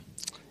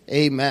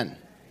Amen.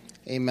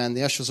 Amen.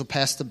 The ushers will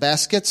pass the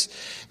baskets.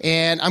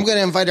 And I'm going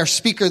to invite our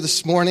speaker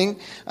this morning,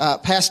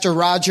 Pastor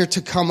Roger,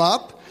 to come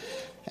up.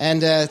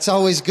 And it's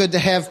always good to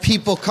have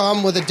people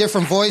come with a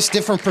different voice,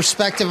 different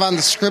perspective on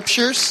the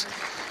scriptures.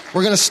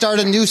 We're going to start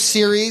a new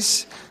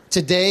series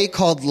today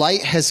called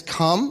Light Has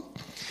Come.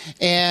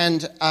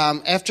 And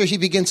after he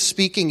begins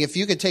speaking, if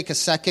you could take a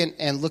second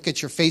and look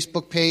at your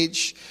Facebook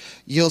page,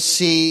 you'll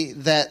see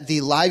that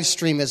the live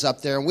stream is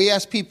up there. And we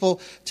ask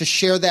people to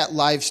share that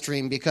live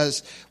stream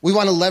because we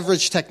want to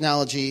leverage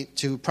technology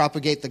to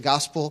propagate the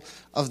gospel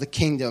of the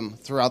kingdom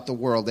throughout the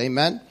world.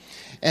 Amen?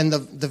 And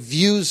the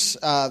views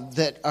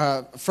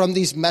that from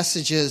these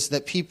messages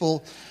that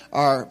people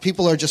are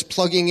just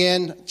plugging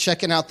in,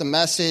 checking out the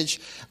message.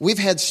 We've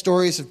had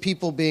stories of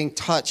people being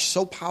touched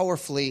so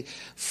powerfully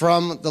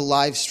from the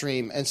live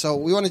stream. And so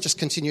we want to just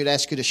continue to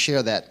ask you to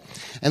share that.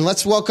 And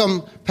let's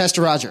welcome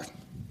Pastor Roger.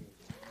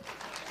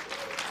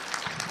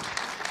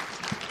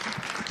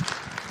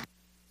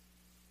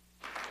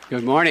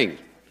 Good morning.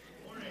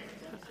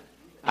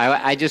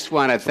 I just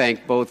want to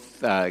thank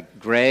both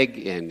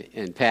Greg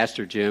and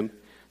Pastor Jim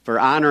for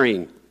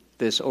honoring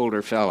this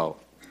older fellow.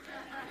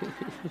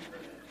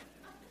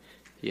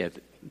 Yeah,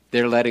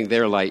 they're letting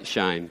their light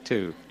shine,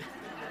 too.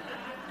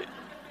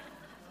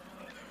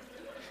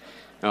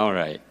 All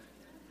right.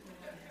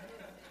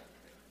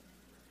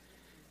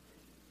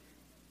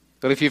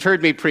 But if you've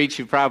heard me preach,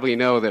 you probably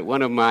know that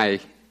one of my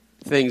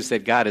things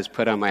that God has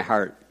put on my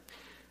heart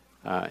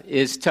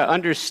is to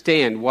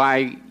understand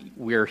why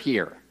we're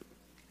here.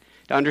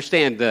 To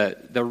understand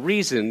the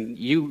reason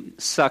you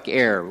suck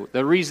air,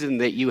 the reason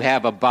that you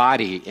have a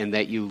body and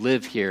that you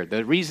live here,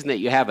 the reason that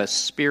you have a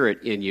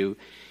spirit in you,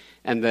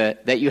 and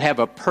that you have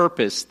a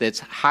purpose that's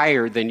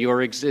higher than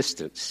your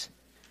existence.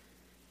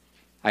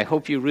 I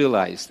hope you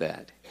realize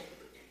that.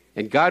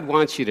 And God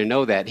wants you to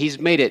know that. He's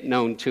made it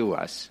known to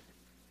us.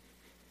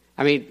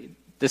 I mean,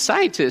 the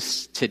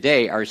scientists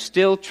today are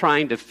still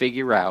trying to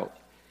figure out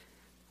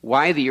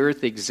why the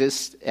earth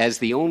exists as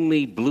the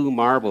only blue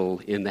marble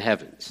in the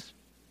heavens.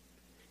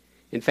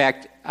 In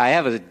fact, I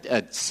have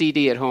a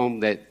CD at home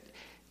that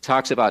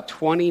talks about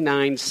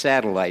 29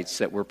 satellites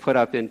that were put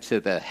up into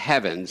the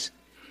heavens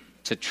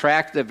to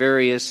track the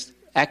various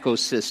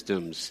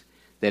ecosystems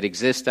that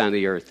exist on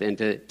the earth and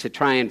to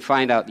try and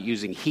find out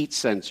using heat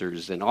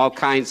sensors and all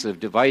kinds of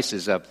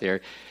devices up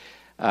there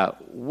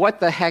what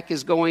the heck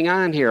is going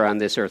on here on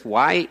this earth.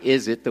 Why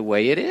is it the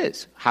way it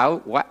is?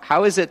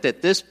 How is it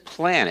that this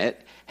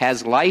planet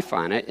has life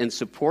on it and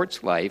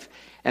supports life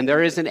and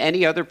there isn't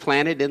any other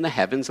planet in the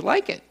heavens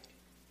like it?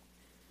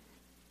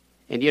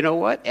 And you know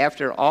what?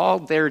 After all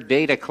their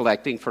data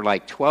collecting for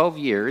like 12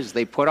 years,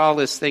 they put all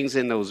these things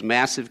in those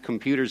massive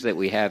computers that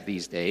we have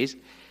these days,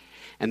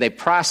 and they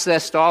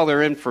processed all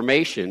their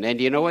information.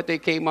 And you know what they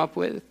came up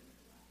with?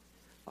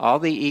 All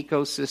the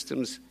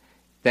ecosystems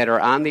that are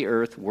on the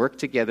earth work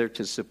together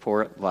to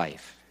support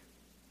life.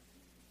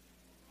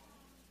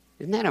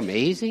 Isn't that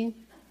amazing?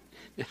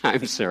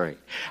 I'm sorry.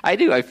 I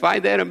do. I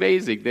find that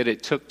amazing that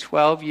it took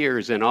 12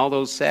 years and all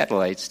those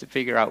satellites to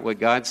figure out what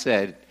God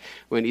said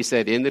when he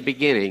said, in the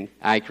beginning,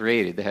 I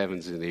created the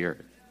heavens and the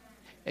earth.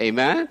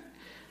 Amen?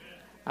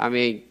 I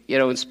mean,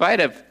 in spite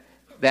of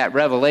that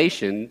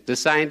revelation, the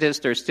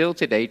scientists are still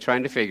today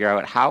trying to figure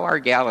out how our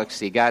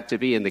galaxy got to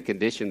be in the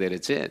condition that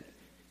it's in.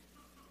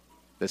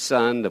 The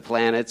sun, the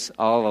planets,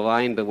 all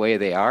aligned the way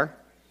they are.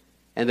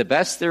 And the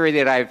best theory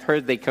that I've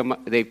heard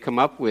they've come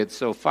up with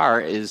so far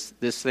is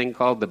this thing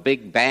called the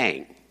Big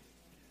Bang.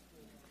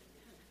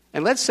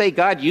 And let's say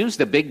God used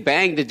the Big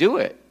Bang to do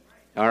it,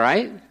 all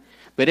right?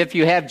 But if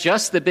you have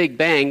just the Big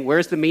Bang,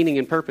 where's the meaning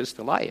and purpose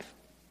to life?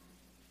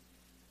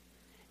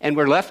 And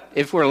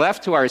if we're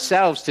left to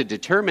ourselves to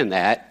determine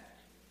that,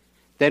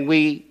 then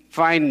we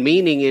find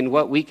meaning in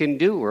what we can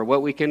do or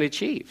what we can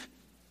achieve.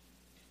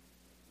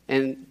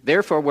 And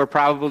therefore, we're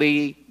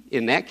probably,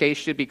 in that case,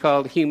 should be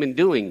called human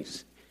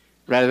doings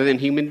rather than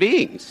human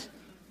beings.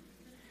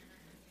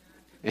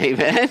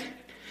 Amen?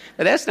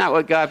 But that's not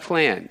what God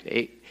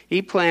planned.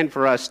 He planned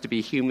for us to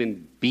be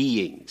human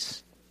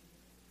beings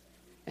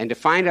and to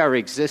find our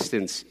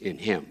existence in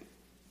him.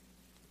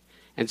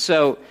 And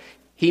so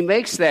he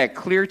makes that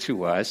clear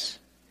to us,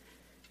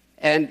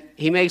 and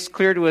he makes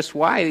clear to us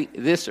why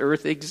this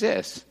earth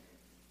exists.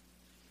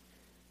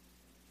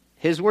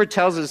 His word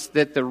tells us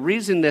that the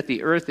reason that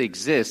the earth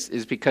exists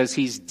is because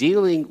he's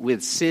dealing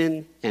with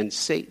sin and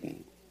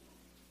Satan.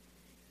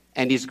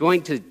 And he's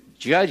going to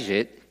judge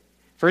it.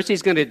 First,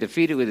 he's going to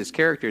defeat it with his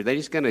character. Then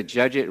he's going to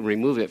judge it and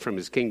remove it from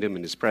his kingdom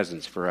and his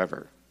presence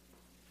forever.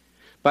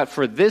 But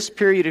for this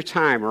period of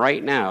time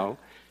right now,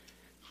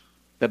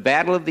 the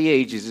battle of the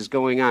ages is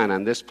going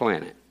on this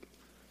planet.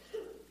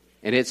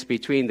 And it's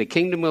between the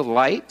kingdom of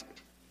light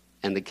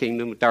and the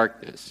kingdom of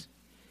darkness.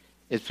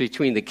 It's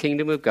between the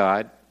kingdom of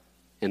God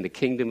and the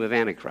kingdom of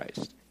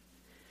Antichrist.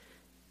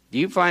 Do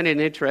you find it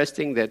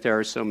interesting that there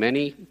are so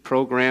many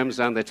programs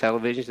on the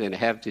television that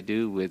have to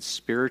do with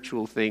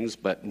spiritual things,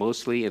 but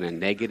mostly in a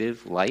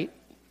negative light?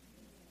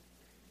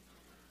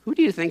 Who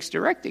do you think's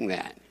directing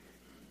that?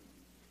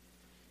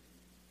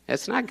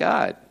 That's not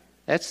God.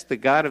 That's the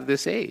god of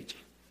this age,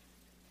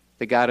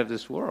 the god of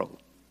this world.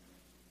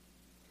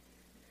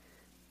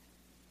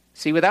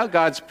 See, without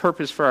God's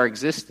purpose for our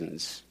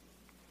existence,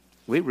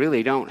 we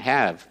really don't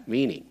have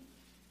meaning.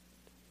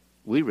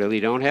 We really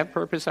don't have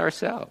purpose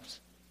ourselves.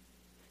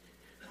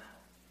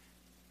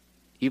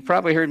 You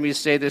probably heard me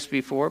say this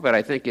before, but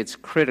I think it's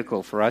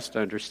critical for us to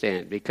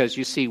understand, because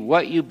you see,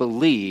 what you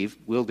believe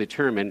will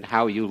determine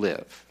how you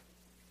live.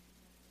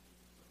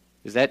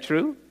 Is that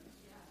true?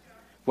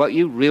 What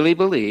you really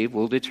believe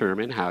will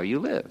determine how you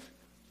live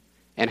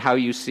and how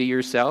you see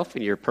yourself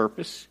and your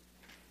purpose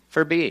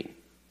for being.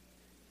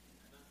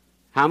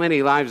 How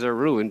many lives are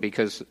ruined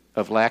because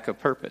of lack of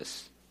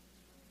purpose?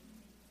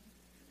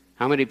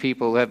 How many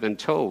people have been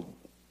told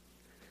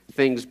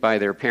things by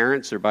their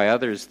parents or by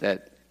others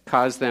that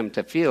cause them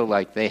to feel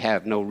like they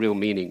have no real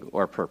meaning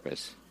or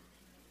purpose?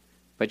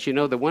 But you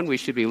know, the one we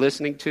should be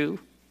listening to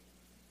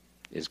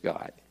is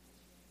God.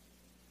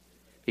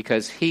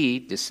 Because he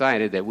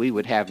decided that we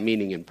would have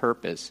meaning and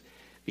purpose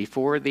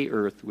before the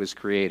earth was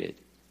created.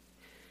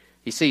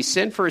 You see,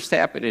 sin first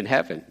happened in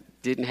heaven.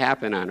 It didn't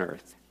happen on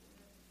earth.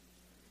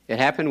 It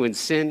happened when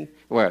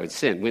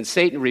when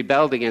Satan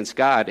rebelled against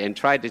God and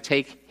tried to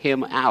take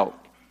him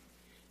out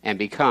and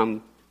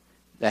become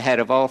the head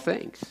of all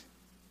things.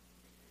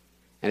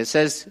 And it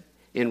says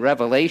in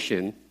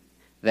Revelation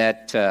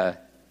that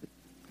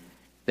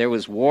there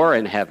was war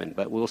in heaven,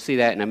 but we'll see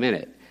that in a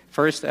minute.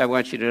 First, I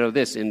want you to know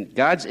this. In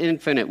God's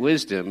infinite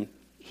wisdom,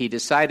 he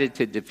decided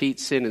to defeat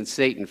sin and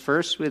Satan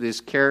first with his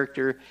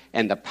character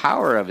and the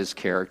power of his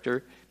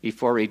character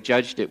before he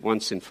judged it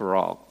once and for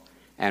all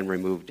and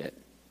removed it.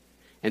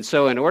 And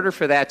so in order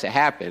for that to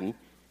happen,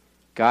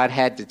 God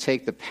had to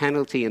take the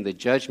penalty and the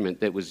judgment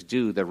that was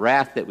due, the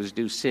wrath that was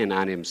due sin,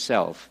 on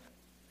himself.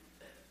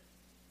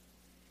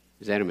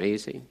 Is that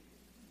amazing?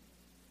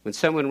 When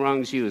someone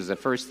wrongs you, is the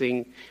first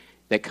thing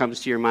that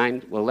comes to your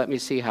mind, well, let me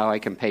see how I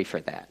can pay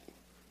for that.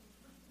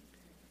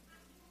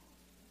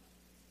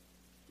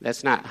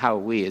 That's not how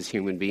we as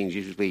human beings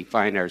usually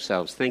find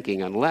ourselves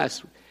thinking,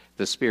 unless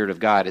the Spirit of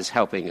God is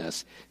helping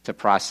us to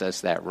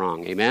process that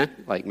wrong. Amen?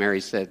 Like Mary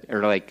said,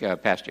 or like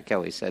Pastor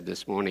Kelly said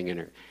this morning in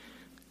her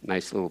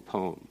nice little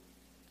poem.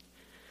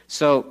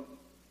 So,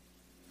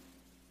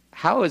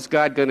 how is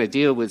God going to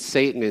deal with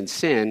Satan and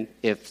sin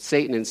if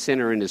Satan and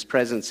sin are in his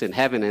presence in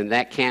heaven, and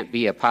that can't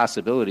be a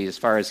possibility as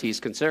far as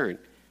he's concerned?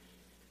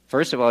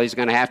 First of all, he's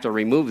going to have to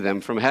remove them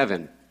from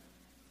heaven.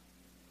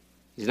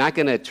 He's not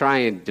going to try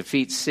and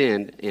defeat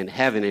sin in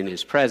heaven in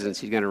his presence.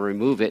 He's going to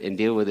remove it and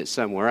deal with it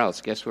somewhere else.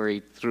 Guess where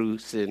he threw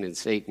sin and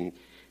Satan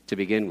to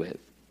begin with?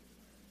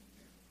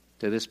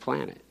 To this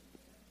planet.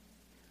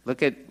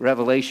 Look at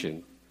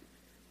Revelation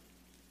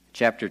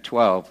chapter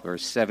 12,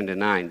 verse 7 to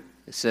 9.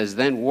 It says,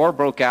 "Then war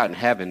broke out in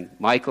heaven.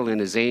 Michael and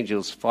his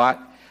angels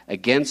fought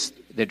against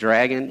the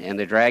dragon, and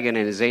the dragon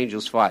and his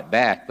angels fought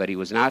back, but he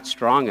was not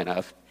strong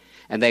enough,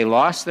 and they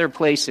lost their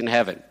place in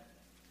heaven.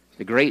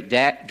 The great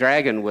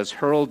dragon was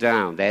hurled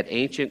down, that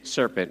ancient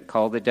serpent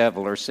called the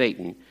devil or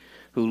Satan,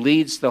 who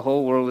leads the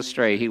whole world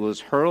astray. He was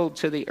hurled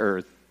to the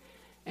earth,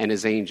 and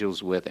his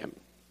angels with him."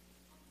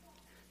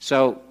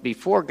 So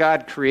before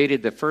God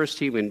created the first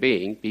human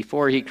being,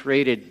 before he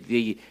created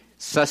the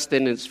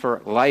sustenance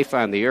for life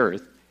on the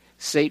earth,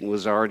 Satan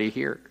was already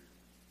here.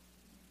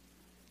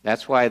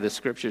 That's why the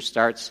scripture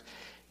starts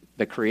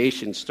the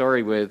creation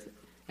story with,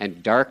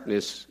 "And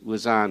darkness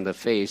was on the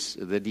face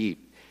of the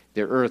deep."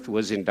 The earth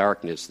was in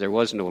darkness. There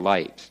was no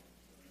light.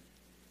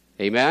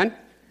 Amen?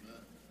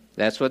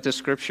 That's what the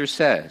scripture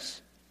says.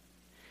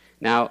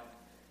 Now,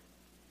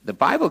 the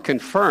Bible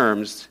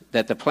confirms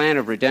that the plan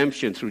of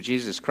redemption through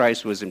Jesus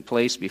Christ was in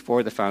place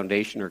before the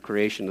foundation or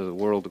creation of the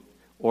world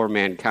or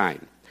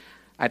mankind.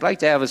 I'd like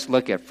to have us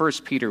look at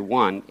 1 Peter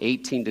 1,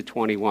 18 to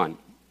 21.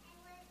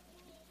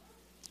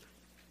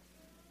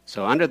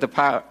 So under the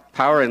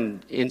power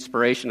and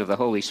inspiration of the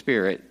Holy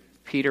Spirit,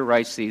 Peter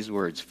writes these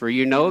words, "For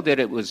you know that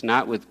it was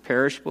not with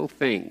perishable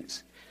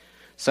things,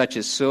 such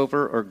as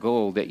silver or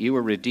gold, that you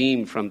were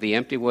redeemed from the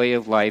empty way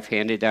of life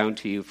handed down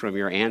to you from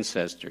your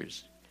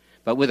ancestors,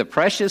 but with the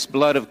precious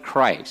blood of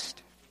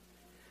Christ,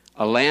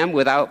 a lamb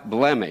without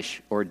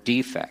blemish or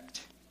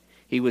defect.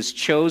 He was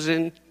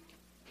chosen,"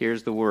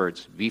 here's the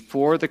words,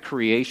 "before the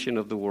creation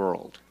of the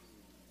world,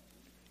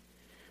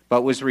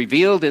 but was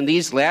revealed in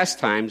these last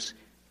times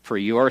for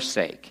your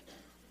sake.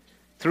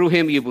 Through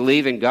him you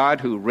believe in God,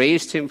 who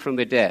raised him from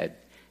the dead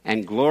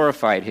and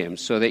glorified him,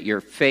 so that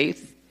your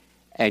faith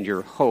and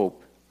your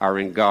hope are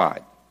in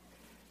God."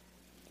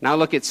 Now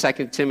look at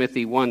 2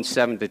 Timothy 1,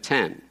 7 to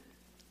 10.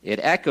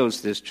 It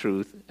echoes this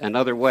truth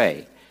another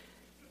way.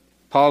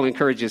 Paul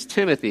encourages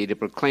Timothy to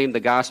proclaim the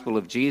gospel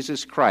of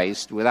Jesus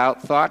Christ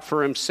without thought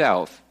for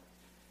himself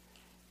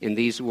in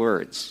these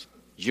words,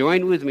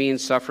 "Join with me in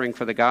suffering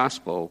for the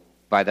gospel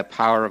by the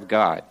power of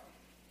God.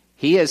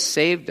 He has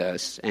saved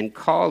us and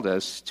called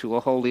us to a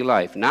holy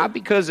life, not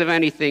because of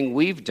anything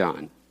we've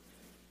done,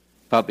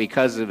 but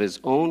because of his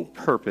own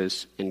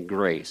purpose and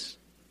grace.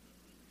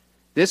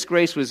 This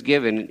grace was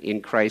given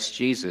in Christ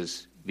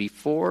Jesus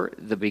before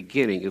the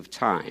beginning of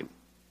time.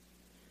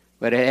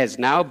 but it has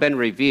now been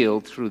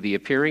revealed through the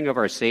appearing of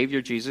our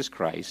Savior Jesus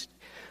Christ,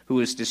 who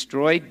has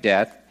destroyed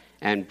death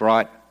and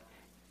brought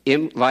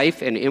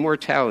life and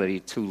immortality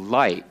to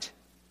light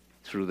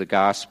through the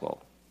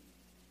gospel.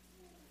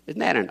 Isn't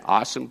that an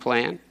awesome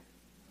plan?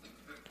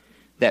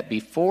 That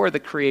before the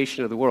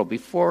creation of the world,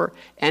 before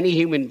any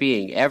human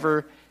being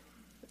ever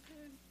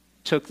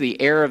took the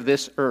air of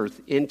this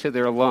earth into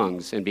their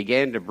lungs and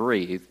began to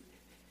breathe,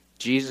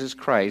 Jesus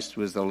Christ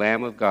was the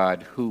Lamb of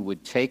God who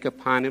would take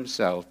upon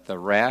himself the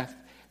wrath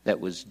that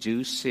was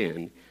due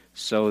sin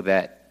so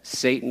that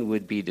Satan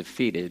would be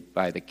defeated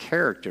by the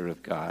character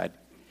of God,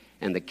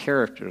 and the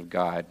character of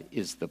God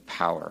is the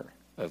power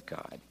of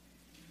God.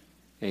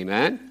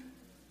 Amen?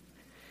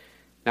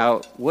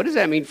 Now, what does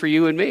that mean for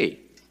you and me?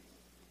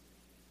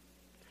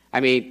 I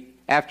mean,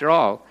 after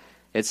all,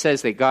 it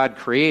says that God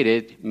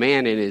created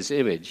man in his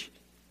image,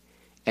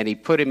 and he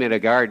put him in a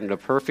garden, a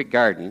perfect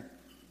garden,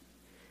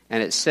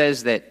 and it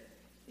says that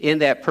in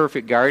that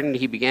perfect garden,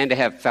 he began to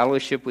have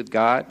fellowship with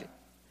God.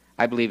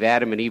 I believe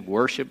Adam and Eve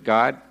worshiped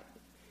God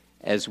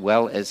as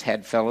well as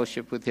had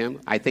fellowship with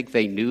him. I think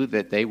they knew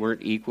that they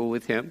weren't equal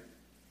with him.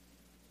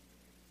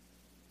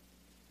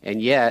 And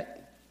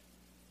yet,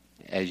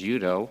 as you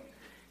know,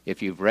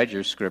 if you've read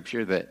your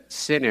scripture, that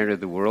sin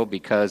entered the world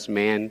because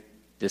man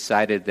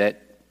decided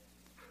that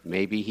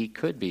maybe he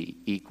could be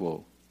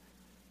equal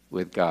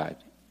with God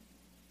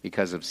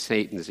because of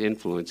Satan's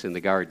influence in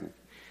the garden.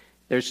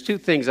 There's two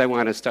things I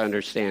want us to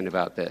understand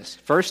about this.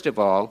 First of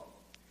all,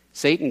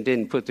 Satan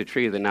didn't put the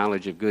tree of the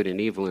knowledge of good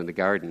and evil in the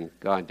garden.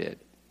 God did.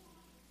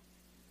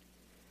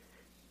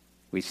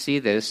 We see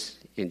this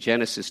in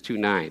Genesis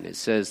 2:9. It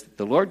says,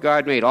 "The Lord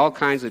God made all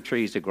kinds of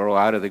trees to grow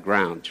out of the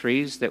ground,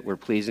 trees that were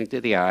pleasing to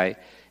the eye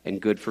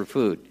and good for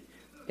food.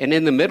 And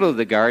in the middle of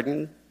the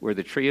garden were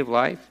the tree of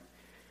life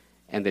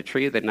and the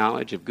tree of the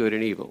knowledge of good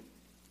and evil."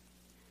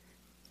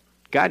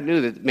 God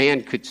knew that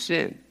man could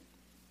sin.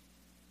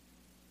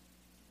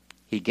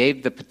 He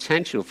gave the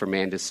potential for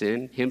man to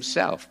sin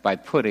himself by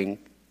putting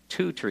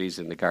two trees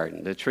in the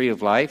garden, the tree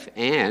of life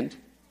and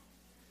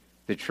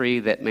the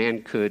tree that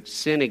man could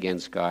sin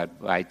against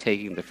God by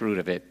taking the fruit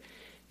of it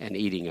and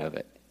eating of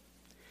it.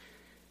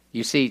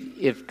 You see,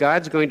 if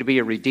God's going to be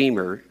a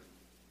redeemer,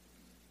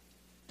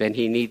 then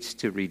he needs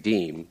to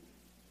redeem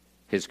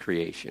his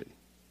creation.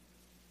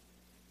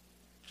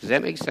 Does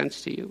that make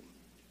sense to you?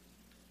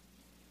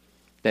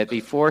 That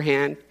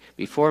beforehand,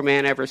 before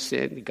man ever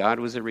sinned, God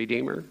was a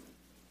redeemer?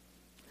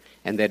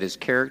 And that his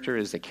character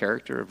is the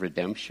character of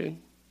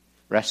redemption,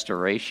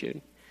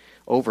 restoration,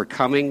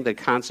 overcoming the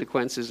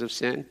consequences of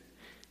sin,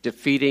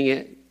 defeating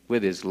it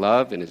with his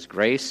love and his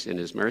grace and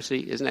his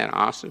mercy. Isn't that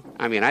awesome?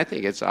 I mean, I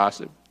think it's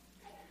awesome.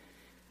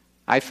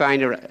 I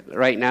find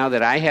right now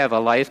that I have a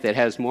life that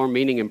has more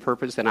meaning and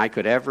purpose than I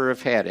could ever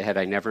have had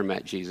I never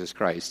met Jesus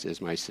Christ as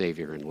my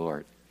Savior and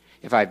Lord.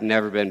 If I've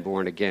never been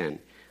born again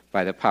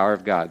by the power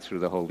of God through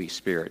the Holy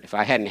Spirit. If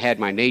I hadn't had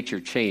my nature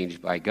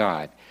changed by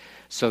God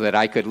so that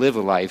I could live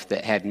a life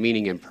that had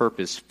meaning and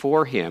purpose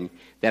for him,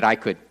 that I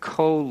could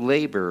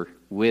co-labor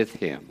with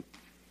him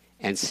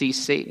and see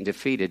Satan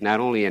defeated not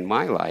only in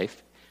my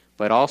life,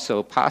 but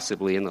also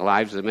possibly in the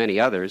lives of many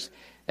others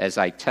as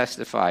I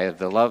testify of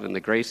the love and the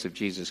grace of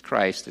Jesus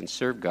Christ and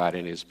serve God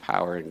in his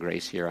power and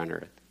grace here on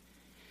earth.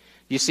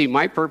 You see,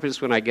 my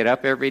purpose when I get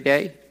up every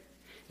day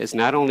is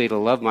not only to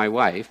love my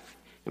wife,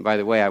 and by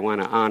the way, I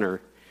want to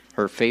honor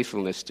her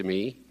faithfulness to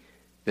me.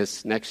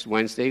 This next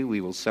Wednesday, we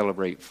will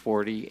celebrate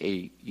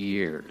 48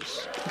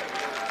 years.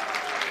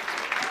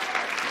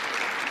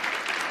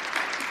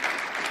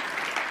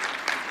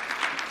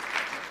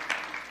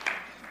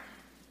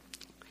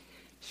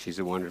 She's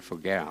a wonderful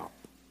gal.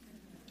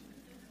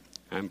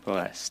 I'm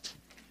blessed.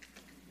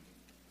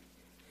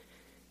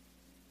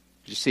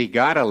 You see,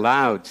 God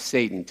allowed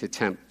Satan to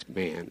tempt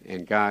man,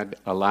 and God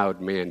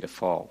allowed man to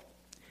fall.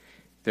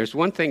 There's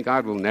one thing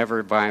God will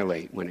never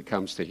violate when it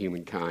comes to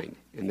humankind,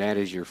 and that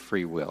is your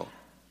free will.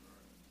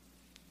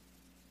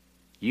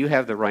 You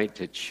have the right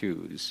to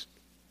choose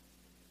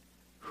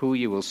who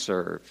you will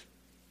serve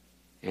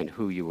and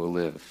who you will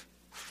live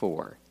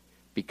for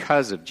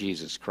because of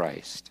Jesus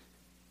Christ,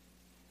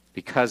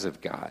 because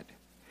of God,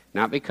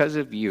 not because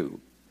of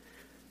you,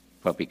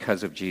 but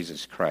because of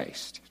Jesus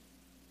Christ.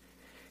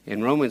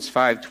 In Romans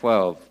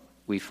 5:12,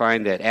 we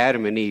find that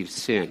Adam and Eve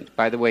sinned.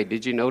 By the way,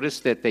 did you notice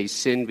that they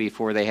sinned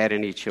before they had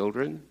any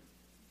children?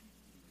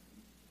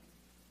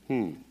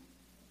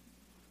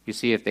 You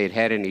see, if they'd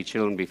had any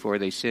children before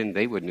they sinned,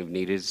 they wouldn't have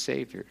needed a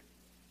Savior.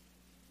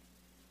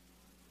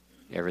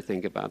 Ever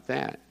think about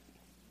that?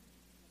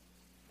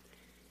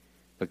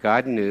 But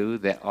God knew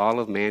that all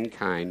of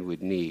mankind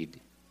would need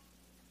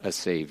a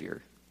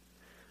Savior.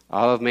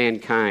 All of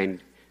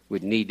mankind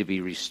would need to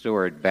be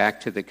restored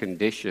back to the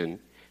condition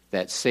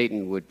that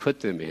Satan would put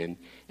them in.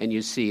 And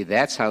you see,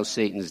 that's how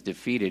Satan's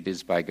defeated,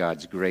 is by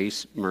God's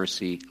grace,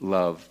 mercy,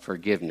 love,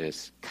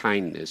 forgiveness,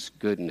 kindness,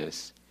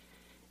 goodness,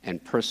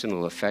 and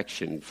personal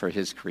affection for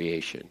his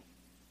creation.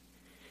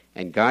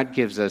 And God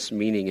gives us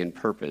meaning and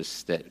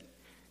purpose that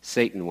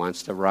Satan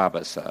wants to rob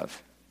us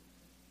of.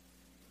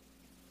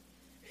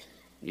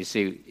 You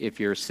see, if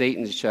you're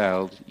Satan's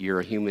child,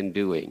 you're a human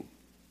doing.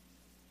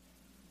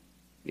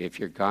 If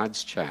you're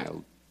God's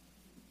child,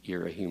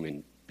 you're a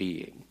human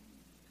being.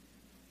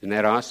 Isn't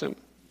that awesome?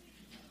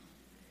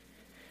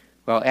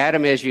 Well,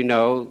 Adam, as you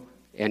know,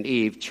 and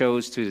Eve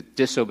chose to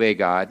disobey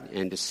God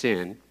and to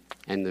sin.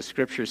 And the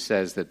scripture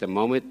says that the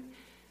moment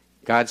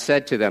God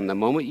said to them, the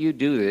moment you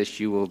do this,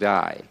 you will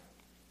die.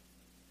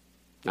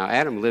 Now,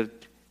 Adam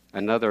lived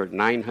another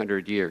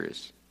 900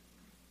 years.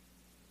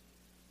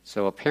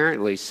 So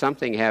apparently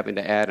something happened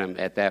to Adam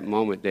at that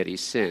moment that he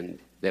sinned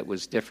that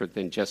was different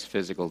than just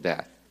physical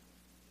death.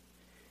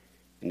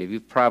 And if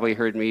you've probably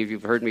heard me, if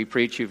you've heard me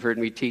preach, you've heard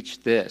me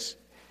teach this,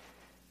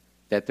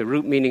 that the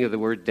root meaning of the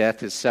word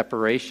death is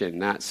separation,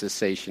 not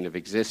cessation of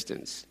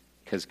existence.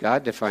 Because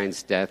God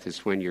defines death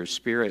as when your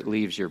spirit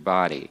leaves your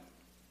body.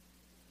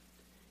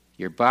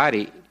 Your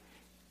body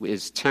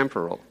is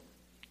temporal,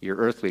 your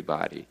earthly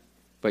body,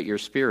 but your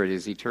spirit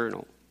is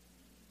eternal.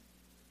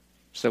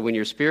 So when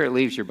your spirit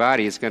leaves your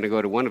body, it's going to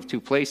go to one of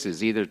two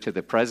places, either to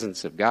the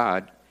presence of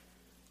God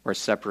or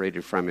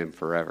separated from him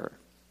forever,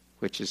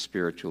 which is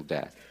spiritual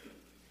death.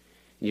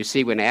 And you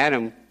see, when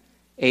Adam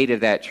ate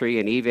of that tree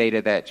and Eve ate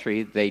of that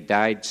tree, they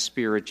died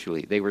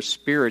spiritually. They were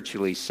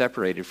spiritually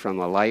separated from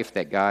the life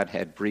that God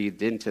had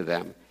breathed into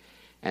them,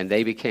 and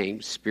they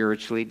became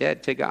spiritually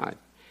dead to God.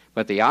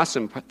 But the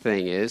awesome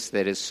thing is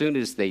that as soon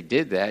as they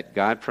did that,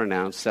 God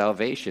pronounced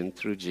salvation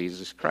through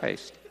Jesus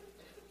Christ.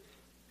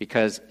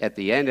 Because at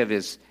the end of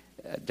his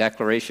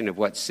declaration of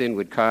what sin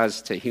would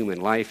cause to human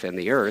life and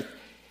the earth,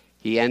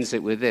 he ends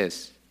it with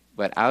this: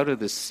 but out of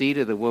the seed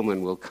of the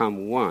woman will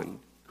come one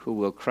who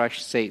will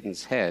crush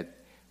Satan's head,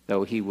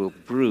 though he will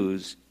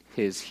bruise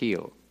his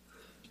heel.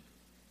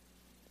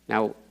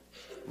 Now,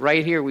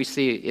 right here we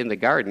see in the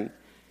garden,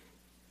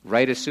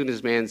 right as soon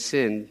as man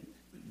sinned,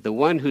 the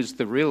one who's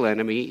the real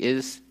enemy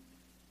is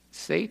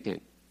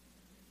Satan.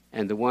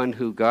 And the one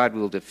who God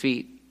will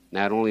defeat,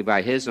 not only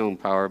by his own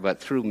power, but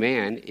through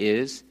man,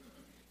 is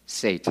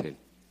Satan.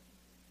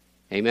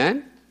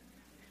 Amen?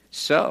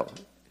 So,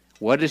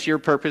 what is your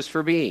purpose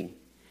for being?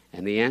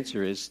 And the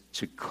answer is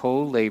to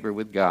co-labor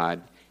with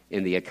God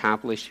in the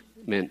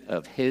accomplishment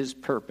of his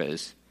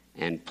purpose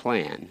and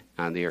plan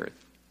on the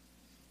earth.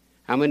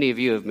 How many of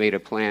you have made a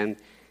plan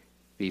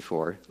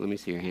before? Let me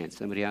see your hand.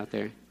 Somebody out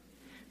there?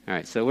 All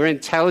right, so we're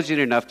intelligent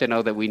enough to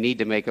know that we need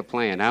to make a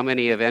plan. How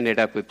many have ended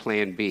up with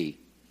plan B?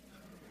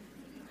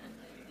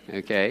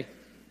 Okay?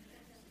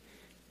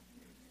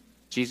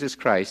 Jesus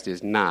Christ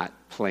is not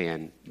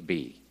plan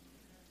B.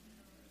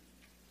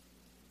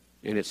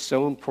 And it's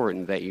so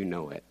important that you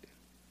know it.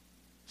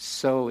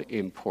 So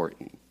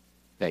important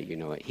that you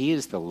know it. He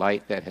is the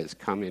light that has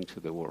come into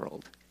the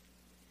world.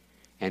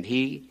 And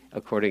he,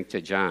 according to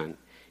John,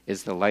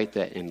 is the light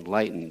that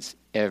enlightens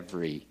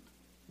every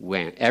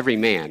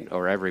man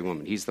or every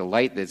woman. He's the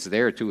light that's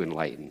there to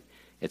enlighten.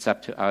 It's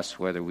up to us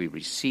whether we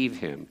receive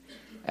him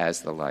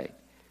as the light.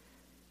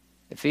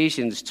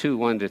 Ephesians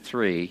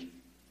 2:1-3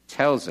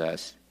 tells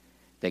us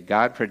that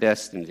God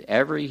predestined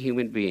every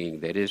human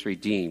being that is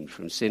redeemed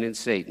from sin and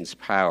Satan's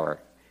power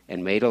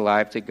and made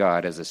alive to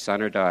God as a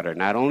son or daughter,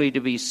 not only to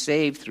be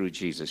saved through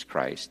Jesus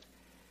Christ,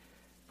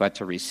 but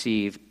to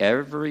receive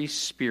every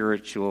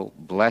spiritual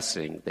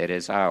blessing that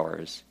is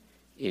ours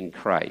in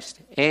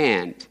Christ,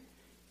 and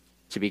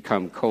to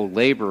become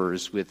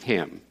co-laborers with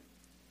him,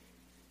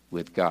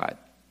 with God.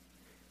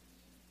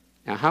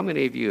 Now, how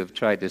many of you have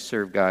tried to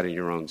serve God in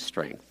your own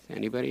strength?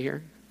 Anybody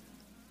here?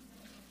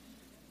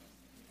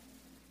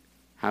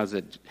 How's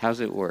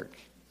it work?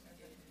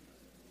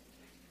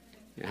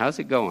 How's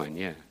it going?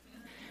 Yeah.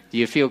 Do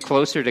you feel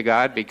closer to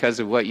God because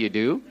of what you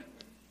do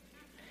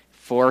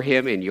for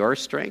him in your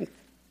strength?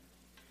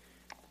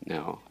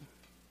 No.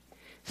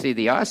 See,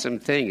 the awesome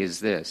thing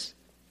is this.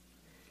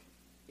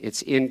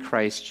 It's in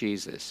Christ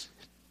Jesus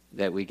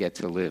that we get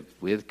to live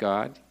with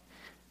God,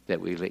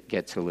 that we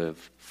get to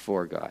live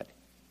for God.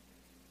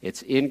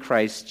 It's in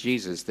Christ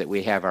Jesus that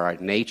we have our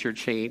nature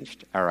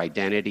changed, our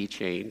identity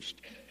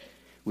changed.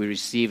 We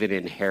receive an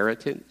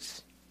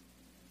inheritance,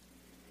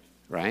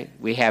 right?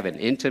 We have an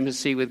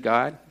intimacy with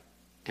God,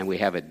 and we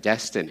have a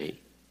destiny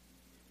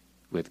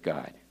with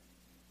God.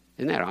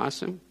 Isn't that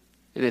awesome?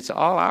 And it's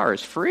all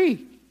ours,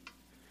 free.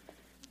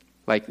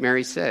 Like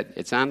Mary said,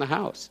 it's on the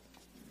house.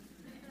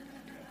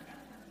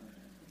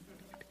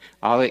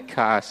 All it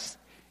costs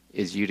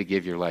is you to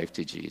give your life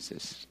to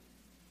Jesus.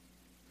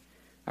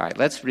 All right,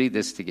 let's read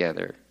this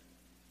together.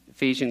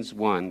 Ephesians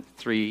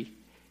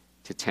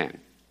 1:3-10.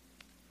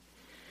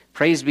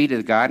 Praise be to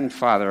the God and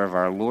Father of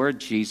our Lord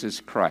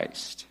Jesus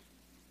Christ,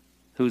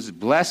 who's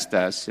blessed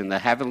us in the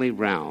heavenly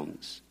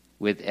realms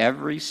with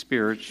every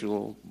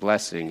spiritual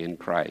blessing in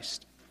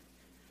Christ.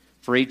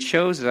 For he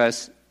chose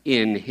us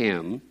in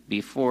him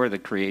before the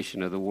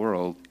creation of the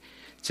world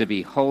to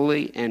be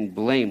holy and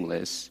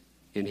blameless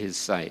in his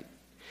sight.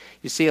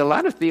 You see, a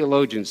lot of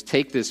theologians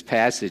take this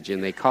passage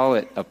and they call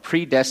it a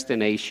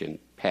predestination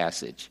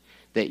passage,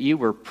 that you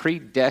were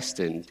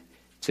predestined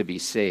to be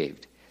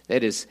saved.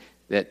 That is,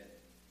 that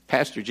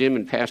Pastor Jim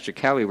and Pastor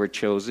Kelly were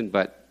chosen,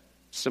 but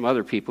some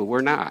other people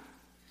were not.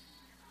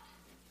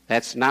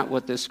 That's not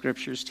what the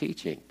Scripture's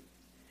teaching.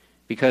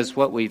 Because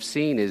what we've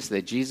seen is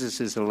that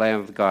Jesus is the Lamb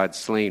of God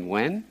slain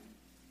when?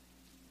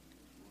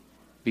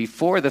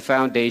 Before the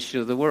foundation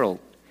of the world.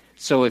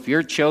 So if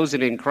you're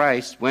chosen in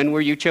Christ, when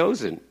were you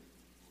chosen?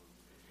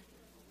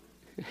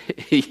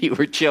 You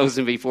were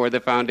chosen before the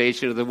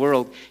foundation of the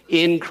world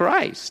in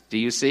Christ. Do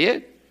you see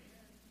it?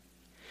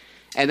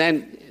 And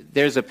then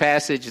there's a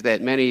passage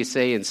that many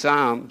say in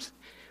Psalms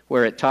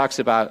where it talks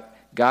about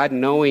God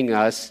knowing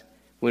us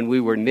when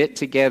we were knit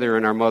together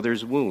in our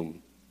mother's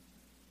womb.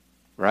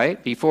 Right?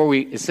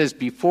 It says,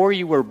 before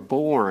you were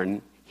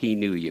born, he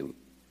knew you.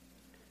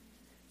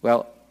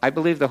 Well, I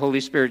believe the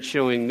Holy Spirit's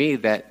showing me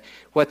that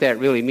what that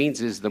really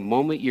means is the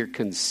moment you're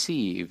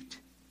conceived,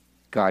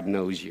 God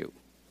knows you.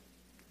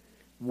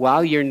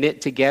 While you're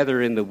knit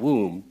together in the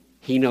womb,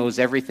 he knows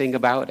everything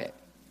about it.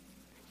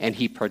 And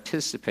he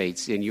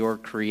participates in your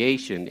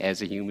creation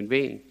as a human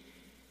being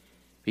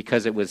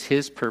because it was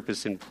his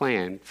purpose and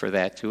plan for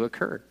that to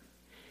occur.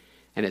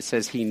 And it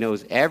says he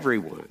knows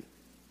everyone,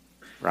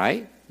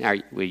 right? Now,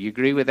 will you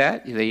agree with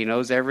that he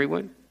knows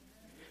everyone?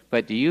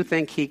 But do you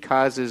think he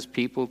causes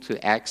people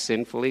to act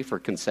sinfully for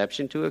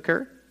conception to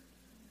occur?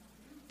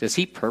 Does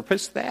he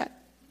purpose that?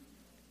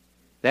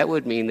 That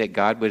would mean that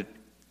God would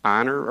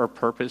honor or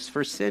purpose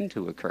for sin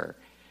to occur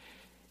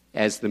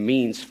as the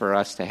means for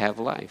us to have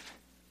life.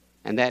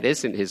 And that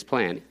isn't his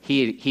plan.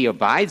 He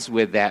abides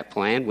with that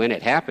plan when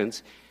it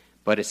happens,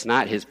 but it's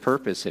not his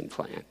purpose and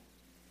plan.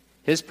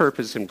 His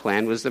purpose and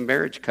plan was the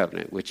marriage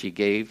covenant, which he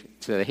gave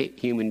to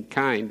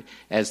humankind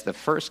as the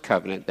first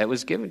covenant that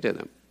was given to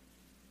them.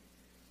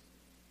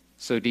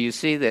 So do you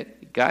see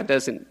that God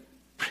doesn't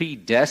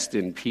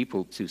predestine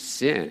people to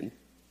sin?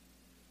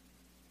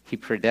 He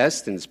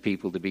predestines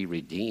people to be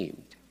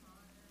redeemed.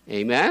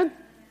 Amen?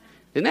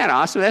 Isn't that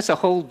awesome? That's a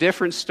whole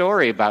different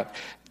story about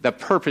the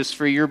purpose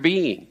for your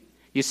being.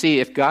 You see,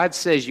 if God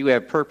says you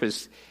have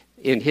purpose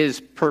in his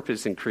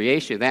purpose in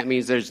creation, that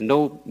means there's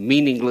no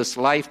meaningless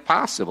life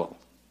possible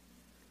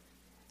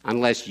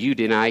unless you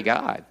deny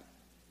God,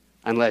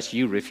 unless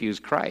you refuse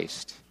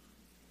Christ.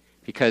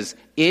 Because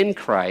in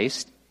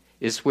Christ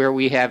is where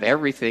we have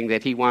everything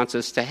that he wants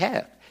us to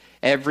have.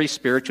 Every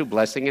spiritual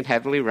blessing in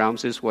heavenly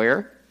realms is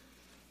where?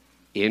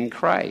 In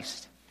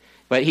Christ.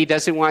 But he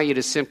doesn't want you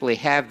to simply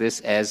have this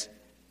as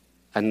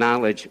a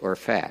knowledge or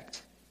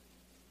fact.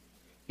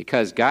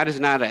 Because God is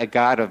not a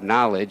God of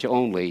knowledge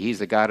only.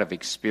 He's a God of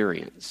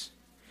experience.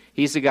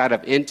 He's a God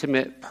of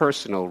intimate,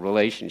 personal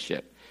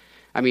relationship.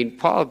 I mean,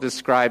 Paul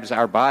describes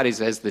our bodies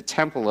as the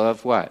temple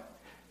of what?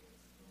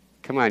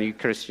 Come on, you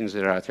Christians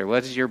that are out there.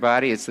 What is your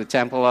body? It's the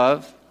temple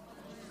of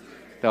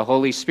the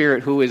Holy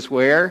Spirit, who is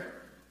where?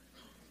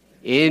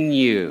 In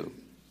you.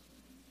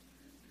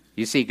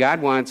 You see,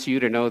 God wants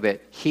you to know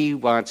that he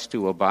wants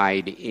to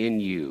abide in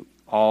you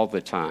all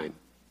the time.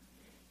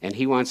 And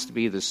he wants to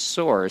be the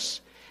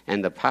source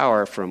and the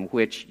power from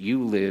which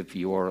you live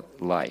your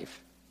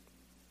life.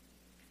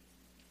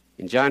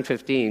 In John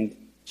 15,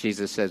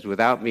 Jesus says,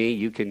 without me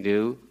you can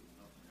do,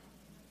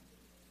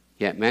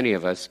 yet many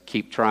of us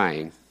keep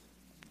trying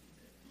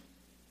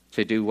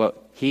to do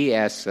what he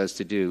asks us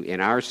to do in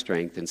our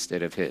strength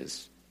instead of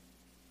his.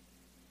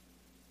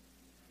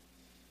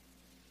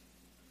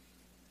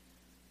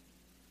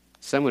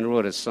 Someone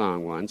wrote a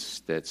song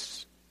once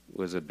that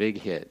was a big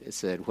hit. It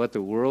said, what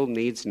the world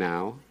needs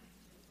now.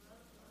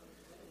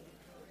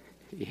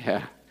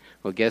 Yeah.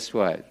 Well, guess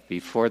what?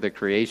 Before the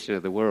creation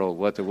of the world,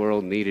 what the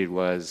world needed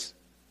was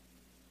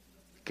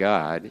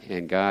God,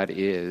 and God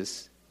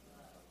is.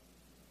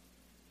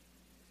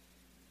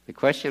 The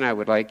question I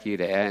would like you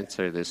to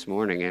answer this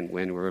morning, and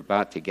when we're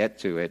about to get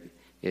to it,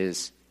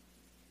 is,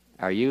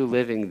 are you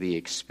living the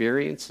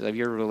experience of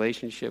your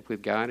relationship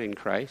with God in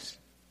Christ?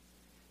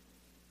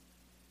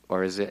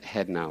 Or is it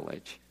head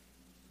knowledge?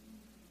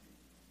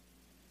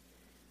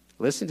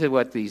 Listen to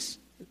what this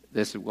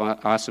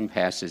awesome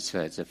passage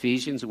says.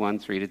 Ephesians 1,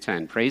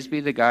 3-10. Praise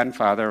be the God and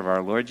Father of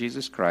our Lord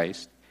Jesus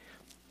Christ,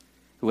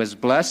 who has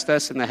blessed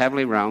us in the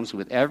heavenly realms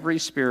with every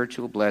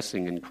spiritual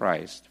blessing in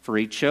Christ. For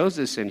he chose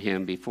us in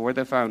him before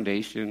the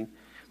foundation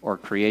or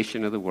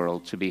creation of the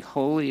world to be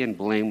holy and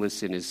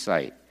blameless in his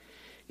sight.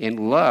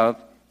 In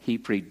love, he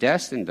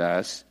predestined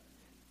us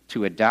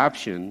to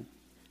adoption,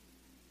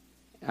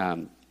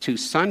 to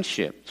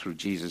sonship through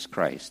Jesus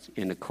Christ,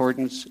 in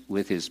accordance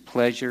with his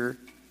pleasure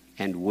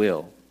and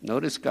will.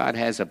 Notice God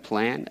has a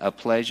plan, a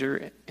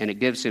pleasure, and it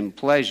gives him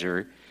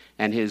pleasure,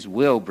 and his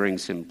will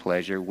brings him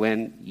pleasure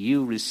when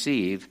you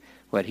receive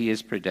what he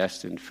has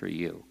predestined for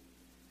you.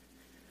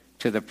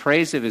 To the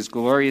praise of his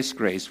glorious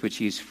grace, which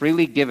he's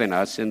freely given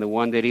us in the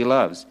one that he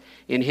loves.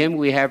 In him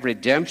we have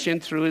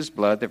redemption through his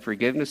blood, the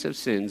forgiveness of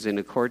sins, in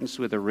accordance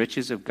with the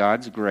riches of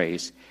God's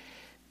grace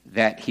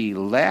that he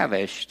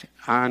lavished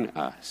on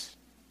us.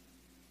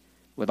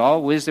 With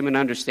all wisdom and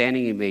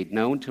understanding, he made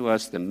known to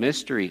us the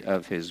mystery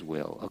of his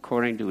will,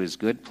 according to his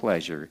good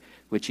pleasure,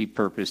 which he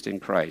purposed in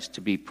Christ,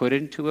 to be put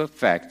into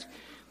effect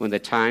when the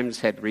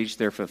times had reached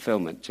their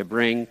fulfillment, to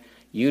bring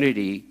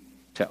unity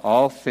to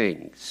all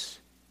things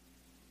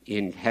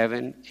in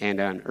heaven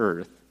and on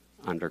earth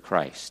under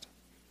Christ.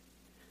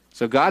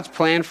 So God's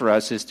plan for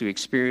us is to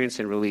experience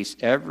and release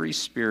every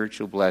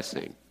spiritual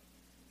blessing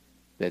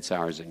that's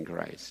ours in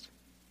Christ.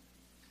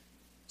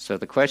 So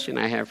the question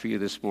I have for you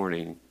this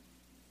morning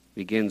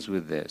begins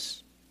with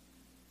this.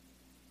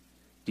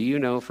 Do you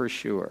know for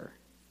sure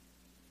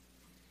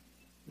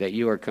that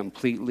you are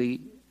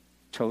completely,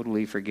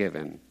 totally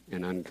forgiven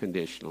and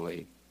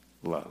unconditionally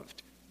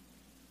loved?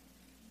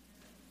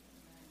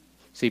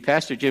 See,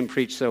 Pastor Jim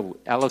preached so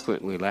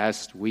eloquently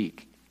last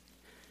week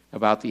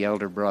about the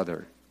elder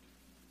brother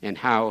and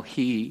how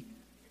he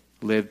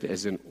lived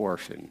as an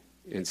orphan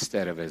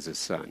instead of as a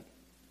son.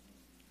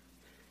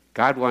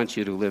 God wants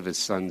you to live as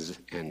sons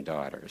and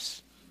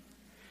daughters.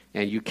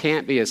 And you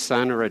can't be a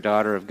son or a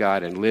daughter of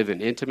God and live in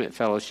intimate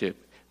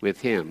fellowship with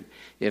him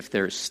if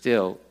there's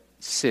still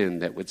sin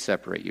that would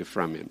separate you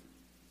from him.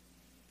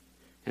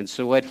 And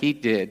so what he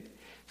did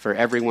for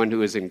everyone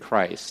who is in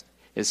Christ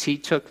is he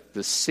took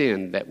the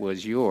sin that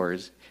was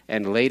yours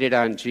and laid it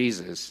on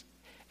Jesus,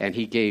 and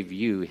he gave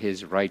you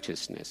his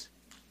righteousness.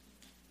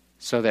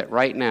 So that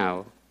right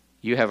now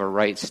you have a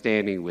right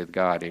standing with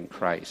God in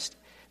Christ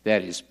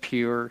that is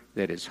pure,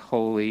 that is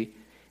holy,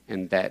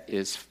 and that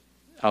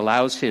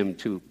allows him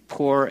to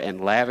pour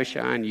and lavish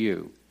on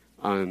you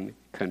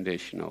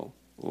unconditional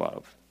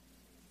love.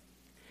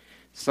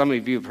 Some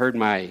of you have heard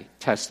my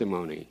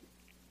testimony.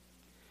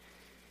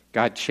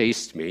 God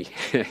chased me,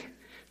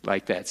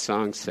 like that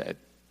song said,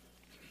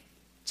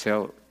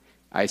 till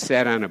I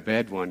sat on a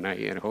bed one night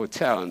in a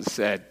hotel and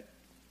said,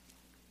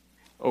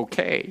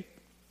 okay,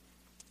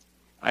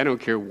 I don't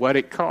care what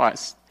it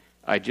costs.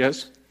 I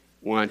just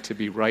want to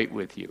be right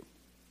with you.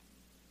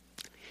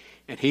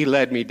 And he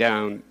led me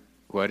down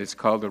what is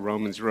called the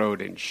Romans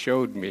Road and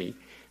showed me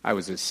I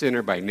was a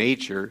sinner by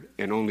nature,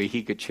 and only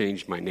he could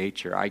change my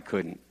nature. I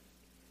couldn't.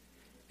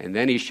 And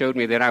then he showed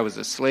me that I was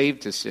a slave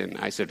to sin.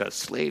 I said, a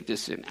slave to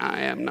sin?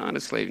 I am not a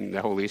slave. And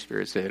the Holy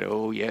Spirit said,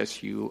 oh,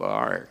 yes, you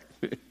are.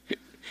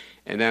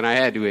 And then I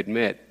had to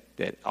admit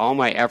that all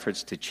my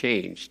efforts to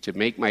change, to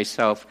make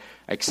myself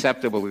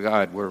acceptable to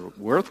God, were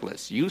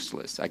worthless,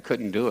 useless. I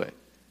couldn't do it.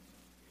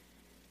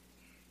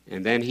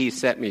 And then he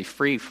set me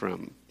free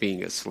from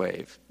being a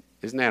slave.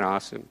 Isn't that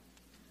awesome?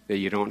 That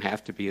you don't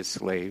have to be a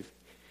slave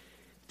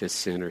to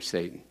sin or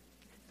Satan.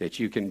 That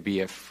you can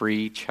be a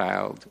free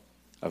child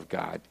of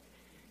God.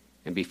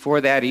 And before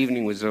that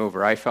evening was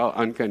over, I felt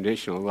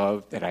unconditional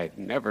love that I had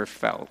never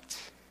felt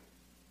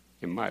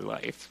in my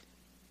life.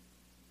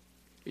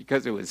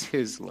 Because it was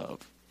his love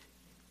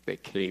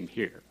that came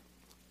here.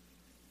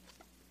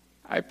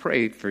 I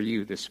prayed for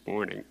you this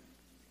morning.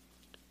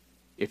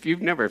 If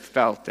you've never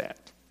felt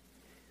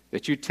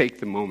that you take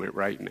the moment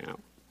right now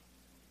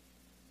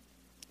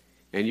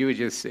and you would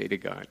just say to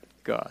God,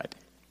 God,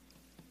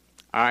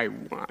 I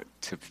want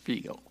to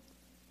feel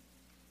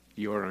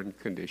your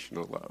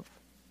unconditional love.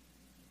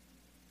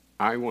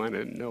 I want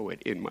to know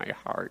it in my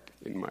heart,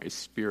 in my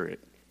spirit,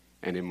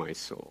 and in my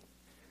soul.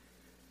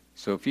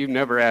 So if you've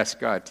never asked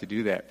God to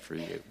do that for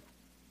you,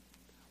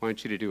 I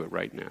want you to do it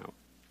right now.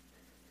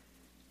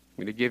 I'm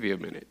going to give you a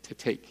minute to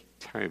take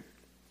time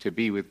to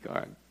be with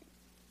God.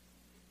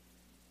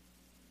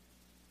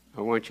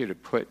 I want you to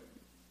put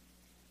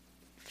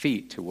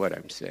feet to what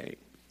I'm saying.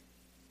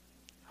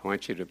 I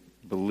want you to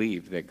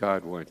believe that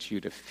God wants you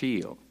to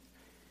feel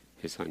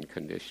his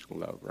unconditional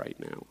love right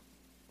now.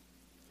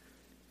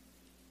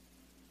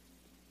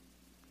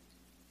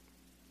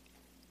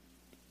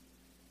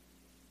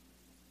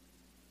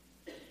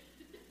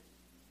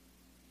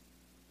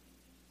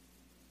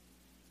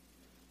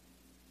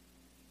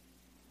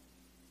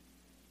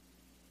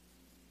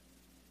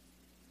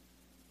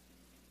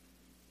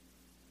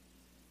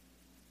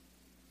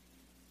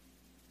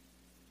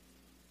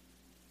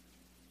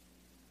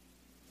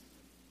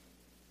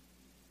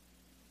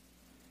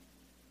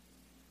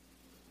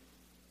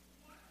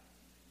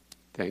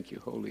 Thank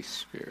you, Holy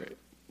Spirit.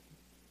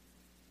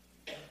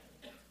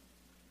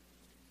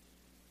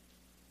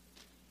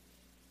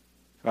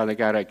 Father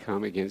God, I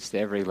come against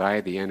every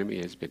lie the enemy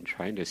has been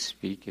trying to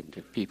speak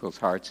into people's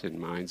hearts and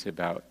minds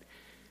about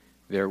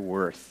their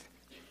worth.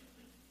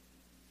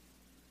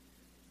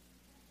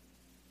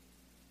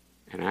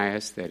 And I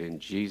ask that in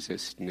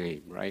Jesus'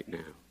 name right now,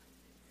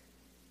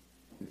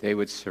 they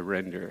would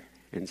surrender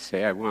and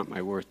say, I want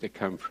my worth to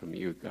come from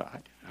you,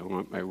 God. I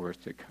want my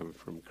worth to come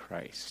from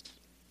Christ.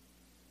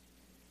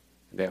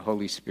 That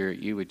Holy Spirit,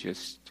 you would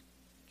just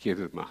give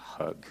them a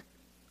hug,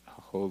 a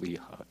holy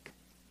hug.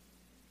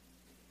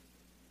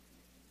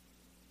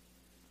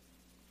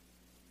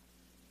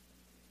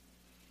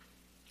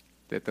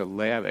 That the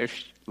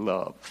lavish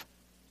love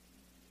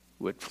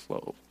would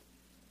flow.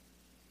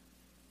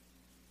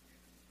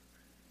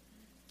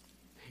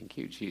 Thank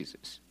you,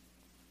 Jesus.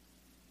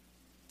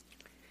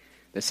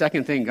 The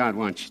second thing God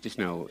wants you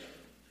to know,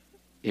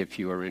 if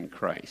you are in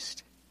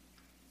Christ,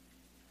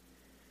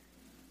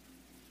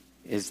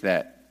 is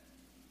that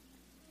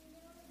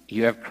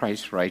you have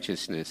Christ's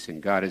righteousness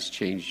and God has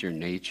changed your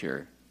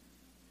nature.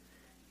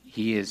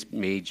 He has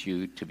made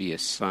you to be a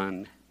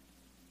son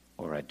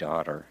or a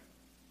daughter.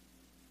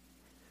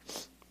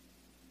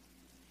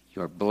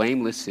 You are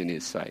blameless in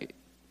his sight.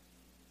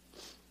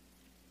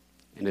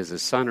 And as a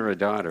son or a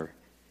daughter,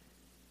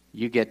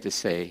 you get to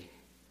say,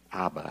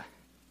 Abba,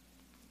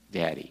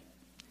 Daddy.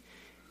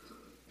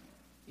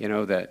 You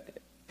know, the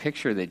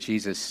picture that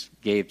Jesus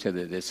gave to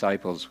the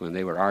disciples when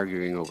they were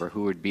arguing over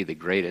who would be the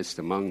greatest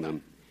among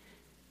them,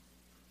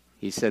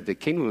 he said, the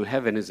kingdom of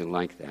heaven isn't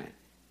like that.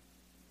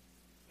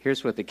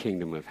 Here's what the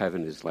kingdom of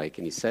heaven is like.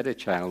 And he set a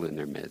child in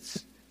their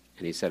midst.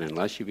 And he said,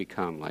 unless you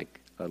become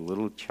like a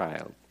little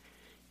child,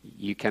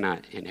 you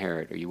cannot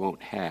inherit or you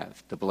won't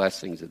have the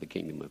blessings of the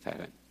kingdom of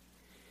heaven.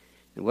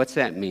 And what's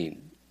that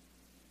mean?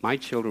 My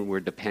children were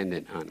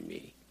dependent on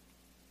me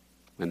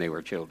when they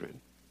were children.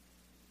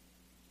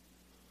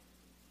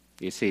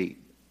 You see,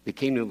 the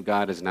kingdom of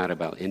God is not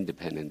about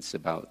independence, it's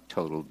about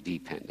total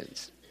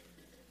dependence.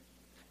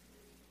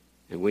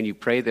 And when you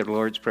pray the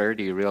Lord's Prayer,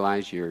 do you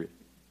realize you're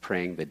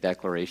praying the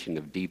declaration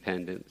of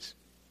dependence?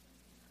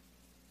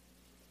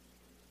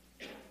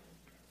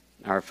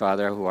 Our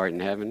Father who art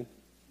in heaven,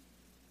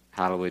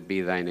 hallowed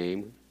be thy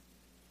name.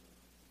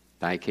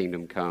 Thy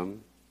kingdom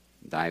come,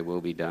 thy will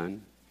be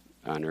done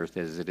on earth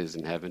as it is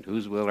in heaven.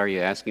 Whose will are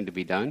you asking to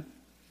be done?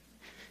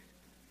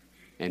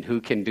 And who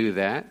can do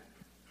that?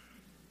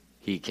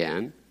 He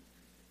can.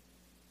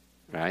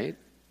 Right?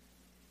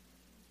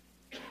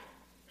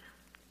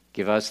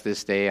 Give us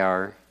this day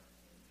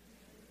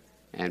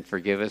and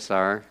forgive us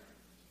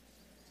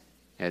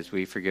as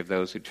we forgive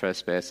those who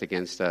trespass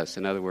against us.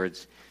 In other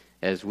words,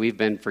 as we've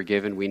been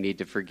forgiven, we need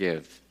to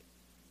forgive.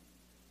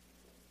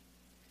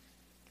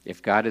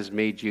 If God has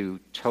made you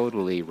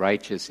totally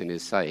righteous in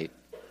his sight,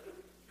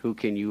 who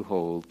can you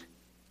hold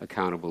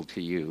accountable to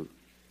you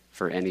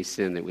for any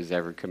sin that was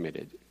ever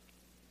committed?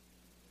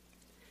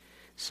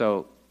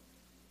 So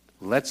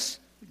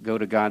let's go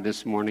to God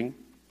this morning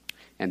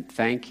and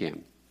thank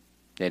him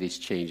that he's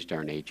changed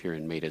our nature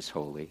and made us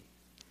holy.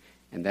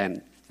 And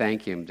then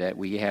thank him that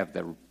we have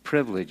the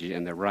privilege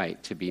and the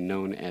right to be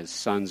known as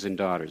sons and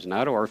daughters,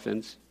 not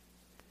orphans,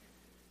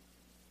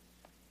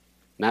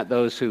 not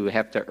those who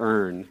have to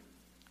earn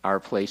our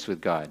place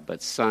with God,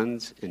 but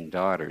sons and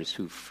daughters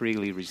who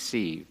freely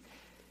receive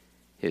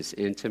his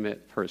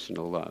intimate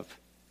personal love.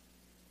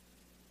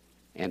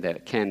 And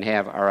that can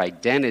have our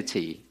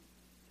identity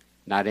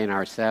not in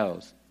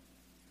ourselves,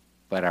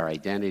 but our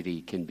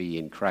identity can be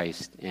in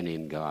Christ and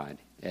in God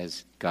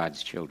as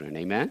God's children.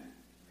 Amen?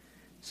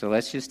 So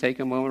let's just take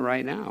a moment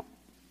right now.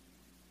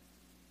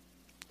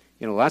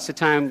 You know, lots of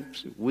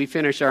times we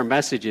finish our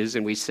messages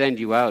and we send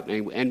you out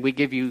and we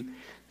give you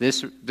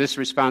this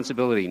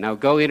responsibility. Now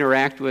go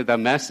interact with a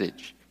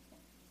message.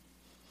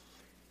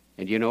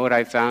 And you know what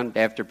I found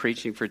after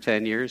preaching for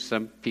 10 years?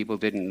 Some people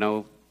didn't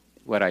know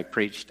what I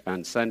preached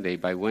on Sunday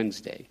by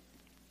Wednesday.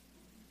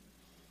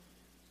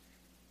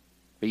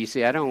 But you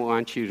see, I don't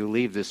want you to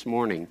leave this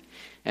morning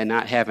and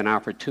not have an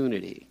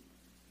opportunity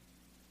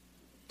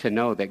to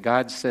know that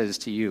God says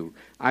to you,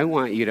 I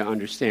want you to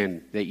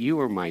understand that you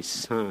are my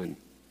son,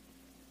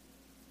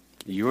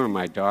 you are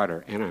my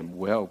daughter, and I'm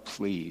well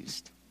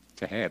pleased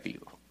to have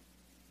you.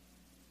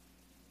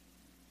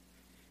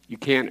 You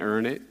can't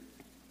earn it.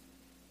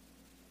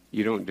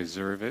 You don't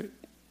deserve it.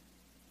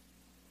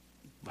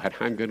 But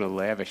I'm going to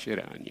lavish it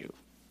on you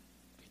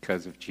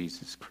because of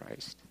Jesus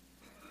Christ.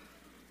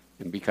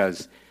 And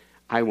because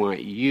I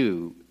want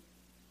you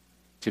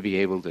to be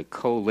able to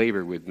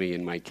co-labor with me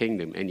in my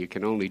kingdom, and you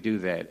can only do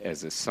that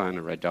as a son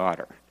or a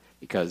daughter,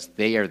 because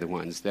they are the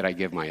ones that I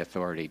give my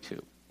authority to.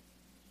 Does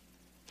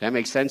that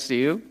make sense to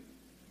you?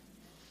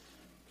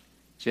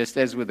 Just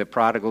as with the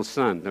prodigal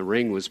son, the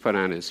ring was put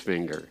on his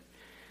finger.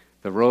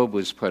 The robe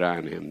was put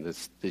on him.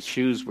 The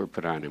shoes were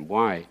put on him.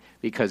 Why?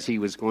 Because he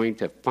was going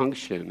to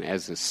function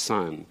as a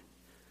son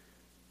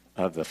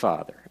of the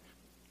Father.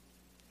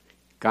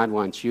 God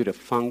wants you to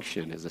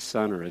function as a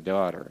son or a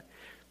daughter,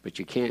 but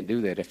you can't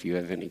do that if you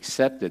haven't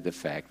accepted the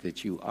fact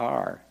that you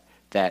are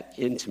that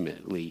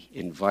intimately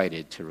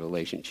invited to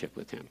relationship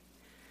with him.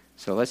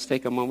 So let's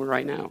take a moment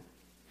right now.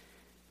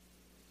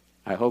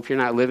 I hope you're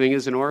not living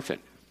as an orphan.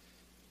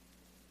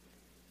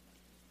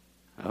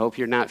 I hope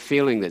you're not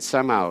feeling that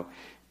somehow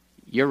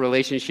your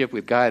relationship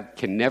with God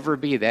can never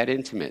be that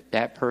intimate,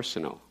 that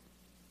personal,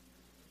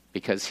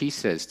 because he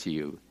says to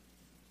you,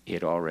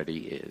 it already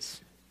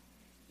is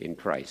in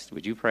Christ.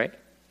 Would you pray?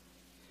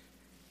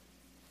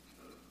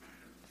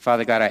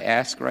 Father God, I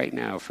ask right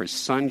now for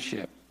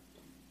sonship,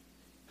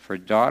 for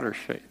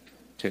daughtership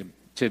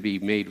to be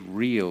made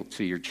real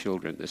to your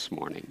children this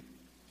morning.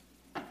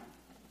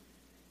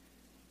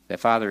 That,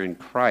 Father, in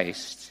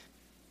Christ,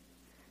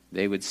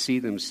 they would see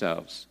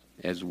themselves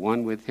as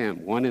one with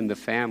him, one in the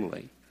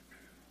family,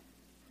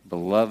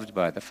 beloved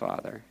by the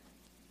Father.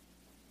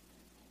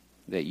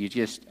 That you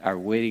just are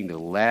waiting to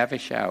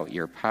lavish out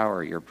your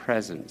power, your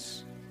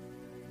presence,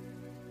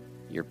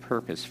 your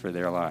purpose for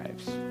their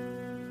lives.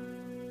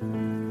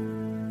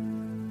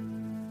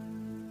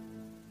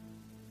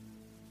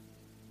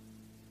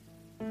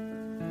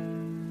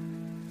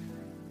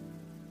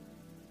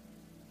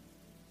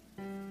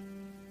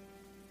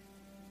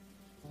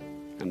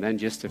 And then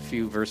just a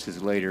few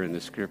verses later in the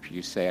scripture,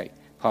 you say,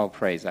 Paul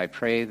prays, I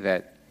pray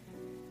that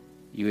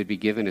you would be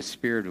given a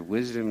spirit of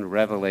wisdom and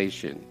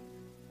revelation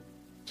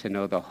to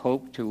know the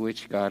hope to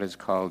which God has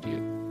called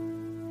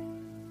you,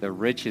 the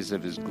riches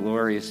of his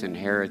glorious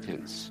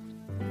inheritance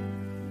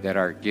that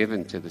are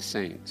given to the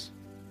saints,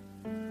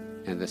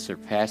 and the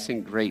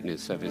surpassing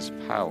greatness of his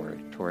power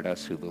toward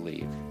us who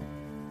believe.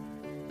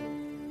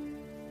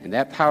 And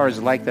that power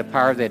is like the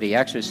power that he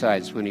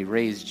exercised when he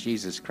raised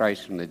Jesus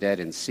Christ from the dead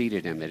and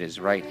seated him at his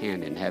right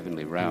hand in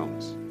heavenly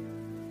realms,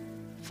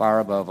 far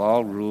above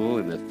all rule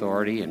and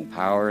authority and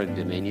power and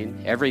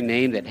dominion, every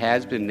name that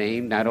has been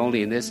named, not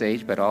only in this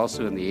age, but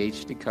also in the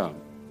age to come.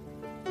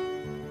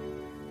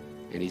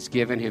 And he's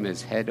given him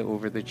his head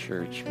over the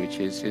church, which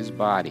is his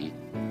body,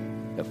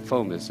 the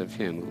fullness of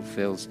him who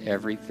fills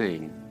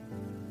everything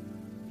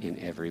in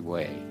every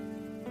way.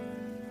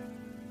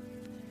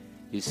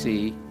 You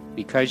see,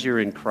 because you're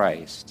in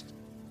Christ,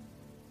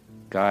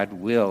 God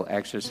will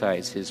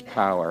exercise his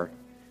power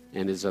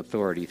and his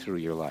authority through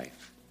your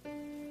life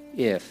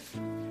if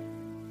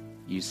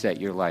you set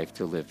your life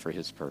to live for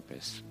his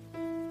purpose.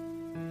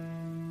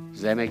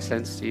 Does that make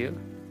sense to you?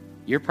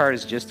 Your part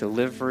is just to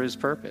live for his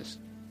purpose.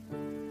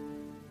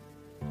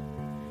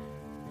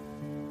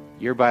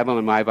 Your Bible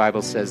and my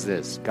Bible says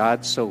this: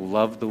 God so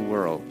loved the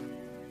world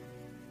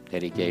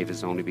that he gave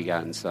his only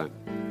begotten Son.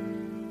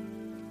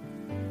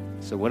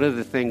 So one of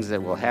the things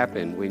that will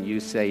happen when you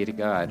say to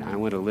God, I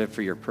want to live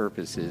for your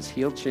purposes,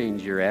 he'll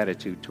change your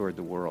attitude toward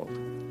the world.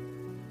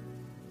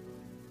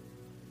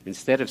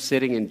 Instead of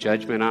sitting in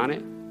judgment on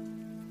it,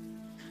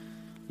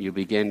 you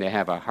begin to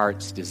have a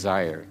heart's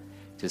desire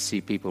to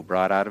see people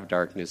brought out of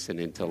darkness and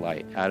into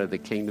light, out of the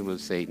kingdom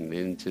of Satan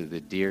into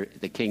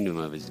the kingdom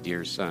of his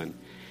dear Son.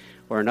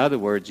 Or in other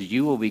words,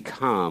 you will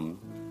become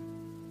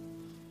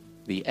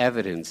the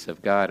evidence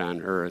of God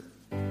on earth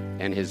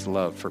and his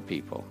love for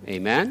people.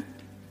 Amen?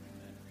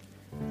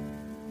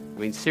 I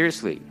mean,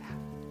 seriously,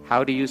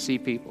 how do you see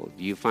people?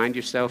 Do you find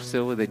yourself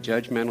still with a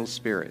judgmental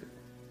spirit?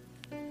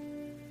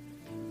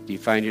 Do you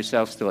find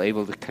yourself still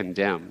able to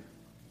condemn?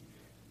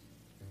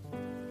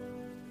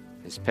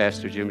 As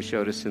Pastor Jim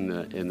showed us in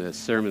the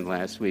sermon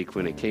last week,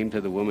 when it came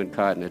to the woman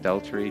caught in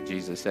adultery,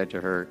 Jesus said to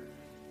her,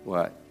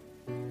 what?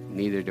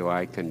 Neither do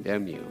I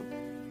condemn you.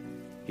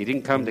 He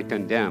didn't come to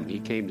condemn, he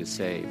came to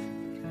save.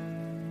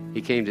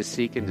 He came to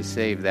seek and to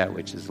save that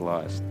which is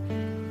lost.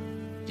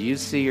 Do you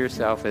see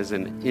yourself as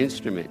an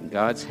instrument in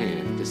God's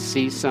hand to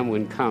see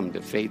someone come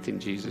to faith in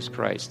Jesus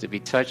Christ, to be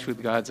touched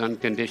with God's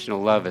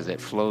unconditional love as it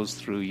flows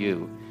through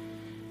you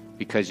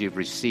because you've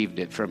received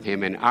it from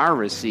him and are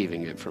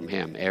receiving it from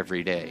him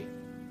every day?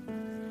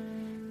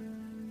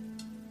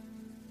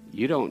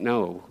 You don't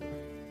know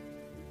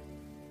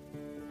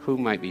who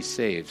might be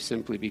saved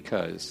simply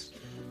because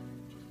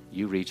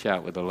you reach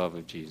out with the love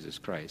of Jesus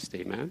Christ.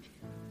 Amen?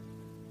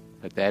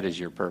 But that is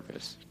your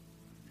purpose.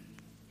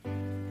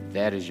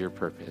 That is your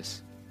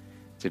purpose,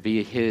 to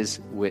be his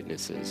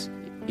witnesses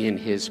in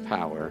his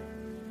power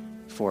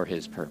for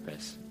his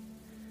purpose.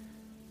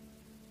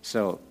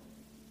 So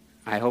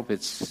I hope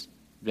it's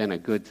been a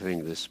good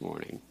thing this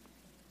morning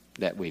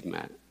that we've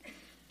met.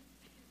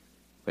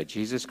 But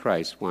Jesus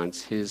Christ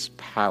wants his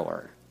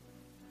power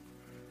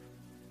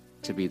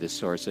to be the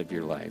source of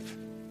your life.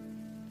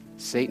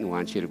 Satan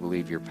wants you to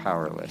believe you're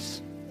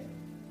powerless.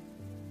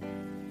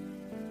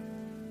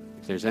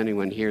 If there's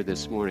anyone here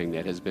this morning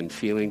that has been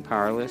feeling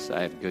powerless,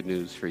 I have good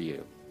news for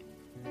you.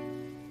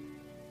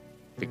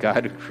 The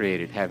God who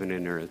created heaven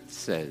and earth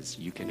says,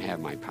 you can have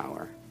my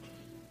power.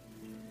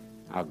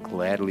 I'll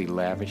gladly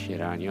lavish it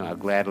on you. I'll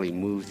gladly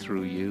move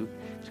through you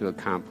to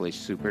accomplish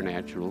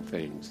supernatural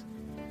things.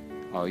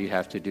 All you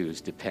have to do is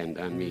depend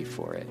on me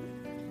for it.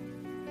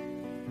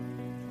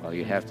 All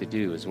you have to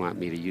do is want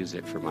me to use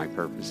it for my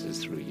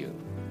purposes through you.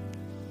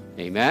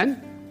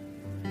 Amen?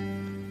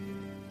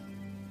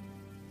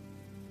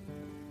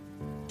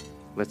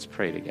 Let's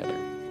pray together.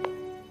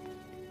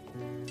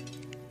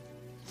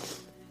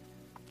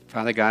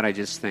 Father God, I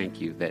just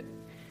thank you that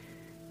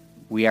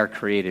we are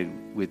created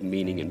with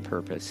meaning and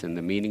purpose, and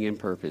the meaning and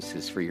purpose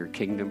is for your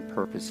kingdom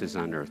purposes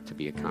on earth to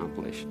be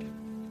accomplished.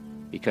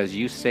 Because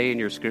you say in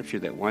your scripture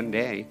that one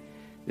day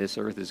this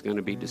earth is going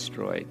to be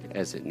destroyed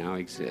as it now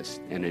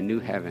exists, and a new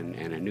heaven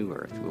and a new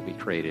earth will be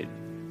created.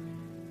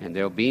 And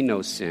there'll be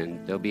no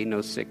sin, there'll be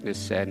no sickness,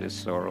 sadness,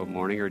 sorrow,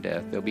 mourning, or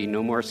death. There'll be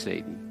no more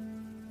Satan.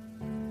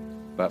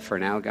 But for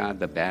now, God,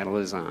 the battle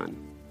is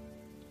on.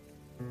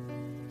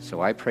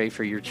 So I pray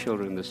for your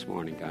children this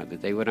morning, God,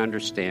 that they would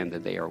understand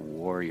that they are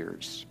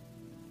warriors.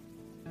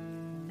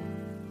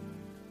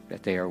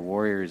 That they are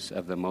warriors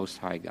of the Most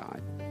High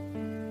God,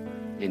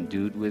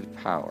 endued with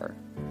power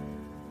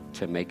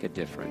to make a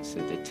difference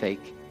and to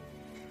take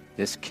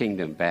this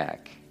kingdom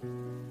back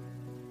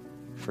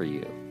for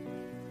you,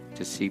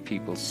 to see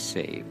people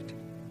saved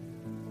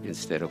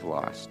instead of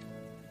lost,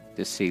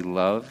 to see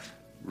love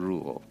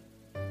rule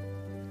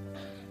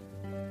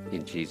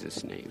in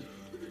Jesus' name.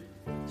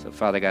 So,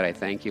 Father God, I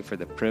thank you for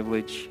the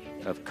privilege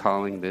of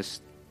calling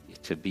this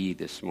to be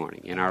this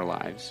morning in our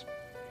lives.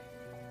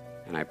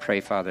 And I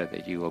pray, Father,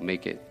 that you will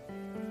make it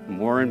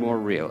more and more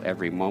real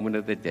every moment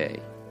of the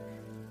day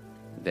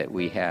that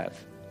we have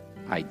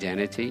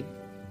identity,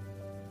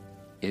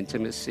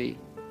 intimacy,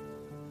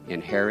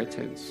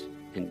 inheritance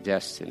and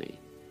destiny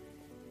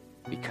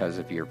because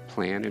of your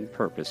plan and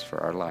purpose for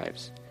our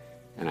lives.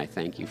 And I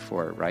thank you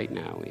for it right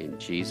now. In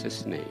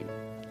Jesus' name,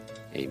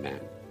 amen.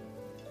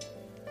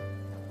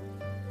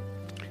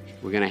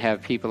 We're going to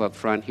have people up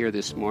front here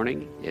this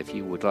morning. If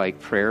you would like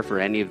prayer for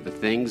any of the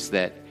things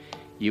that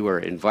you were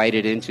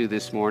invited into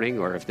this morning,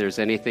 or if there's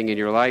anything in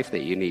your life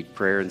that you need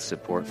prayer and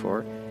support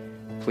for,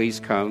 please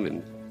come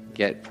and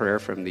get prayer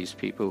from these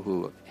people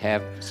who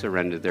have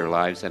surrendered their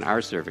lives and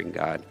are serving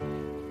God.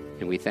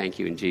 And we thank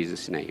you in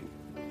Jesus' name.